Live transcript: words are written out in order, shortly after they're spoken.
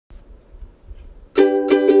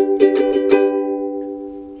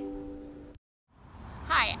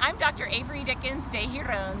Avery Dickens de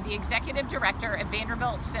Giron, the Executive Director at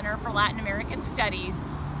Vanderbilt Center for Latin American Studies.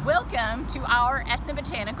 Welcome to our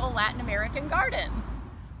ethnobotanical Latin American garden.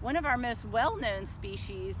 One of our most well-known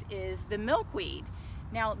species is the milkweed.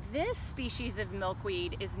 Now, this species of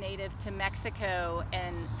milkweed is native to Mexico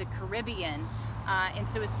and the Caribbean, and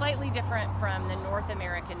so it's slightly different from the North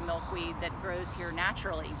American milkweed that grows here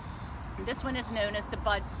naturally. This one is known as the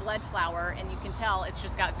blood flower, and you can tell it's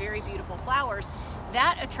just got very beautiful flowers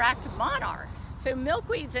that attract monarchs. So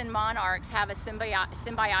milkweeds and monarchs have a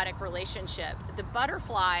symbiotic relationship. The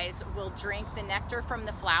butterflies will drink the nectar from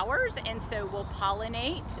the flowers and so will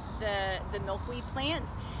pollinate the milkweed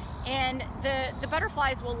plants. And the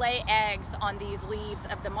butterflies will lay eggs on these leaves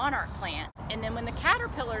of the monarch plant. And then when the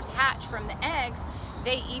caterpillars hatch from the eggs,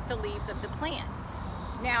 they eat the leaves of the plant.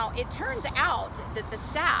 Now, it turns out that the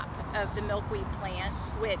sap of the milkweed plants,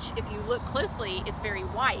 which if you look closely, it's very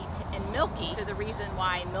white and milky, so the reason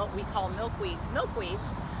why we call milkweeds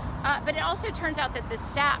milkweeds, but it also turns out that the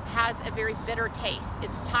sap has a very bitter taste.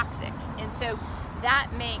 It's toxic, and so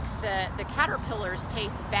that makes the caterpillars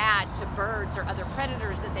taste bad to birds or other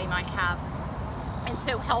predators that they might have, and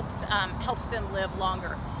so helps them live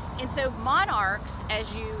longer. And so monarchs,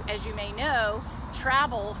 as you may know,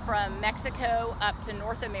 travel from Mexico up to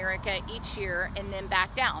North America each year and then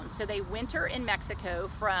back down. So they winter in Mexico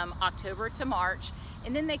from October to March,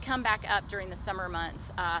 and then they come back up during the summer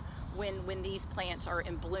months when these plants are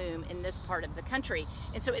in bloom in this part of the country.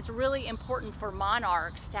 And so it's really important for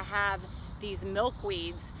monarchs to have these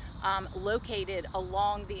milkweeds located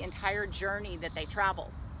along the entire journey that they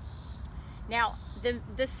travel. Now,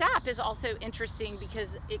 the sap is also interesting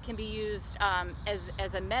because it can be used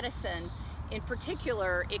as a medicine. In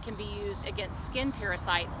particular, it can be used against skin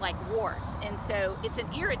parasites like warts, and so it's an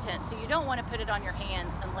irritant, so you don't want to put it on your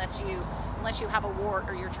hands unless you have a wart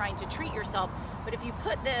or you're trying to treat yourself. But if you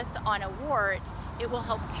put this on a wart, it will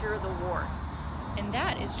help cure the wart. And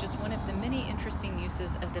that is just one of the many interesting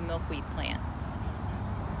uses of the milkweed plant.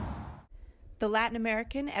 The Latin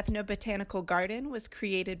American Ethnobotanical Garden was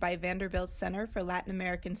created by Vanderbilt Center for Latin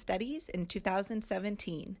American Studies in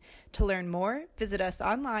 2017. To learn more, visit us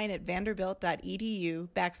online at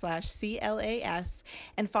vanderbilt.edu/CLAS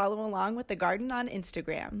and follow along with the garden on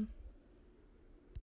Instagram.